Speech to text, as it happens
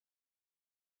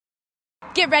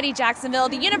Get ready, Jacksonville.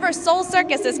 The UniverSoul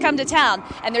Circus has come to town,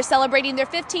 and they're celebrating their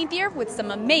 15th year with some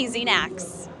amazing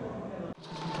acts.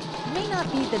 It may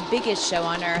not be the biggest show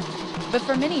on earth, but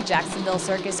for many Jacksonville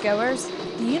circus goers,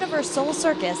 the UniverSoul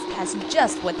Circus has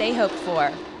just what they hoped for.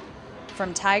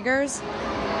 From tigers to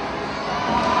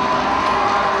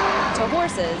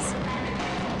horses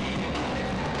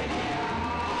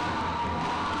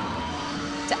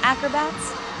to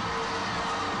acrobats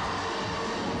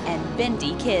and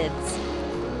bendy kids.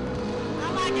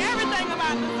 I like everything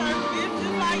about the circus. It's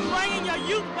just like bringing your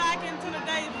youth back into the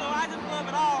day, so I just love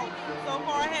it all. So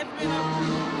far, it has been a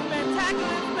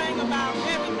spectacular thing about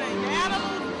everything. The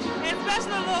animals,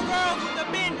 especially the little girls with the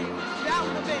bending. That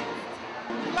was the best.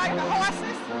 Like the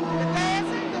horses, the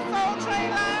dancing, the soul train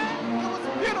line, it was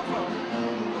beautiful.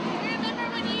 Do you remember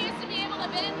when you used to be able to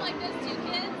bend like those two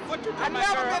kids? I've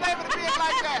never been able to bend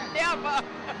like that. Never.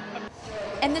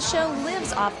 And the show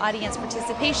lives off audience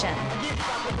participation,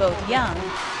 both young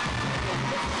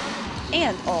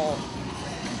and old.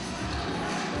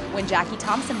 When Jackie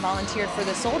Thompson volunteered for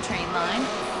the Soul Train line,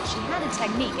 she had a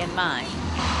technique in mind.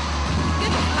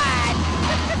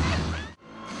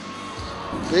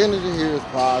 The energy here is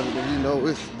positive,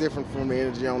 it's different from the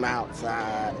energy on the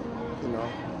outside,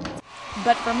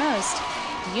 But for most,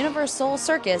 the UniverSoul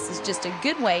Circus is just a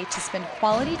good way to spend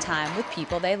quality time with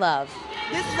people they love.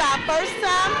 This is our first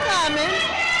time coming,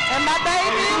 and my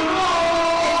baby is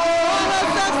doing her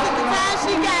stuff since the time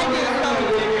she got here.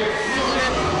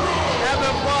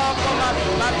 Having fun for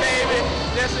my baby,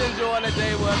 just enjoying the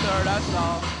day with her, that's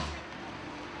all.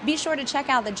 Be sure to check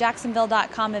out the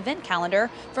Jacksonville.com event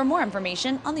calendar for more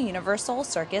information on the UniverSoul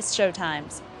Circus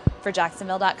showtimes. For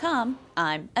Jacksonville.com,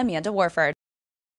 I'm Amanda Warford.